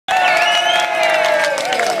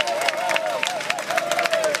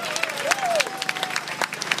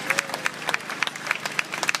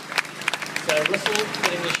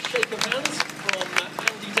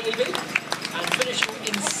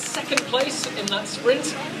in that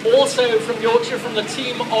sprint. Also from Yorkshire, from the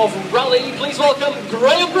team of Rally, please welcome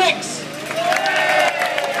Graham Briggs.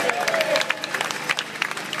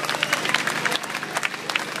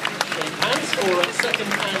 Shake hands for second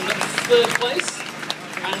and third place.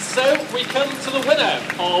 And so we come to the winner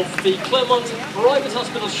of the Claremont Private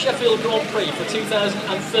Hospital Sheffield Grand Prix for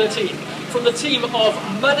 2013. From the team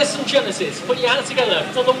of Madison Genesis, put your hands together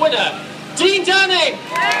for the winner, Dean Downing!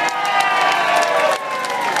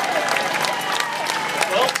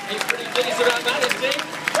 Well, he's pretty pleased about that, isn't he?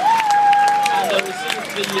 And they'll receive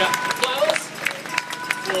the flowers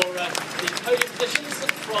for the podium positions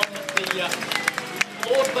from the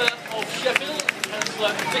Lord Mayor of Sheffield,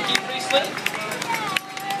 Councillor Vicky Priestley.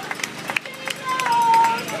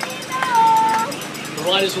 The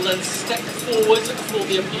riders will then step forward for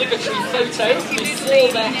the obligatory photo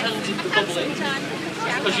before they're handed the bubbly,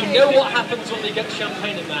 because you know what happens when they get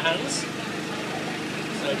champagne in their hands.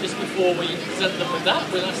 So just before we present them with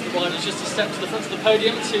that, we'll ask the riders just to step to the front of the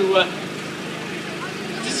podium to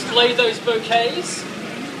display those bouquets.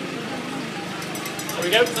 There we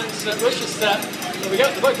go, thanks Rush. There we go,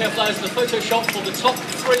 the bouquet flowers in the photo shop for the top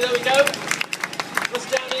three, there we go. Russ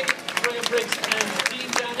Downing, Graham Briggs and Dean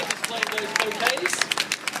Downing displaying those bouquets.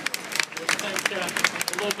 Thank the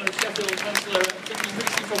Lord Mayor of Sheffield, Councillor Vicky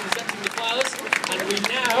Priestley, for presenting the flowers. And we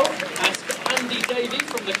now ask Andy Davey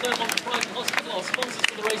from the Claremont Private Hospital, our sponsors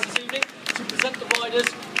for the race this evening, to present the riders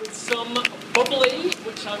with some bubbly,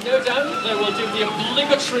 which I've no doubt they will do the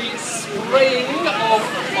obligatory spraying of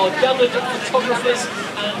our gathered photographers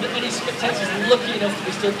and any spectators lucky enough to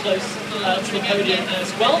be stood close to the podium as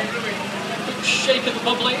well. Quick shake of the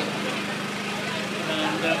bubbly.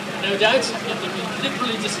 No doubt it will be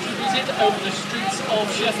liberally distributed over the streets of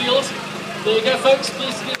Sheffield. There you go, folks.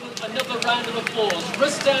 Please give them another round of applause.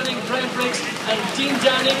 Russ Downing, Graham Briggs and Dean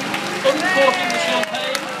Downing uncorking the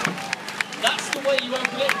champagne. That's the way you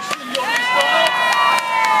open it in true Yorkshire style.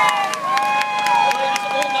 The ladies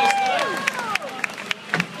are almost there.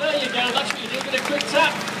 There you go, that's what you do. Get a quick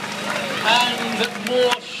tap. And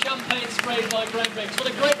more champagne sprayed by Graham Briggs. What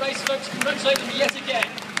a great race, folks. Congratulate them yet again.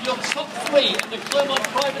 Your top three in the Claremont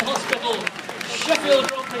Private Hospital Sheffield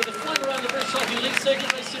Grand Prix, the flying around the British Cycling Elite Circuit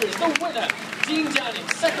Race Series. The winner, Dean Downing.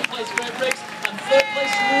 Second place, Graham Briggs. And third place,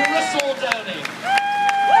 Russell Downing.